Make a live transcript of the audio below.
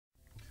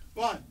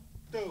1,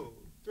 2,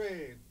 3.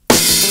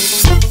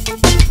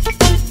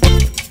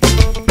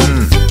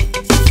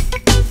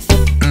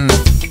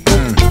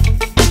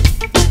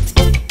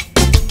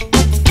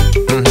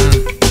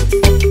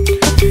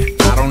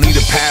 I don't need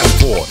a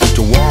passport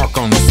to walk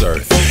on this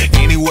earth.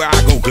 Anywhere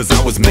I go, cause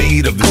I was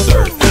made of this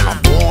earth.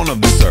 I'm born of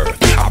this earth,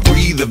 I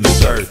breathe of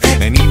this earth.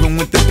 And even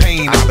with the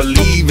pain, I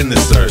believe in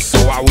this earth. So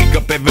I wake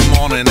up every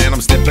morning and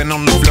I'm stepping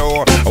on the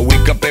floor. I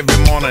wake up every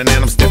morning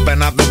and I'm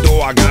stepping out the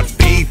door. I got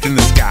faith in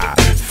the sky,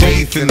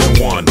 faith in the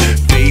one,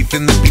 faith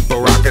in the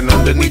people rocking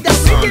underneath the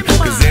sun.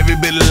 Cause every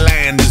bit of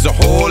land is a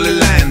holy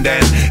land,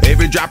 and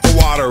every drop of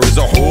water is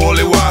a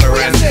holy water,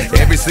 and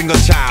every single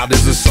child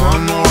is a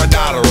son or a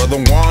daughter of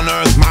the one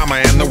earth mama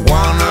and the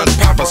one earth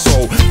papa.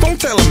 So don't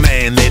tell a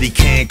man that he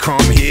can't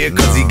come here,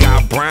 cause he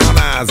got brown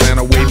eyes and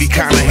a wavy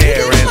kind of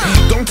hair.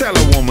 And don't tell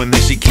a woman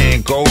that she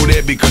can't go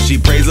there, because she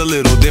prays a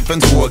little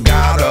different to a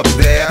God up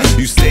there.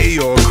 You say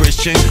you're a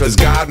Christian cause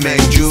God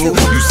made you.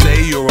 You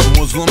say you're a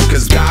Muslim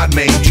cause God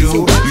made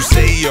you. You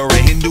say you're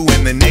a Hindu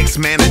and the next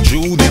man a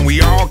Jew. Then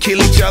we all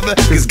kill each other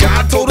cause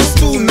God told us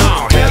to.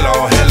 No,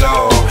 hello,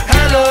 hello,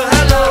 Hello,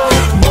 hello,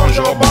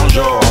 bonjour,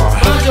 bonjour,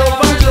 bonjour,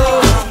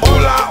 bonjour,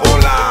 hola,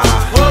 hola,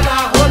 hola,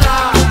 hola,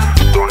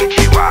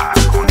 konnichiwa,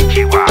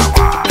 konnichiwa.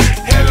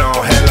 Hello,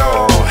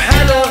 hello,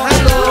 hello,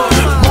 hello,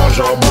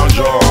 bonjour,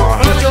 bonjour,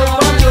 bonjour,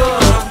 bonjour,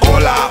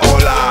 hola,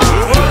 hola,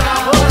 hola,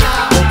 hola.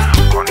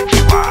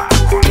 konnichiwa,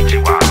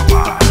 konnichiwa.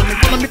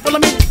 Follow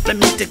me, let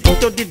me take you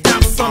to the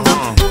dance on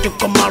to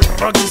come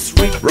and rock this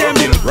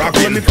rhythm.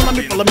 Rockin'.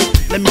 Follow me,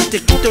 let me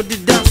take you to the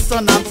dance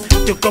on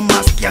to come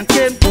and skank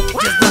it.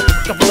 Just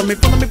now, follow me,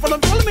 follow me, follow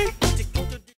me, follow me.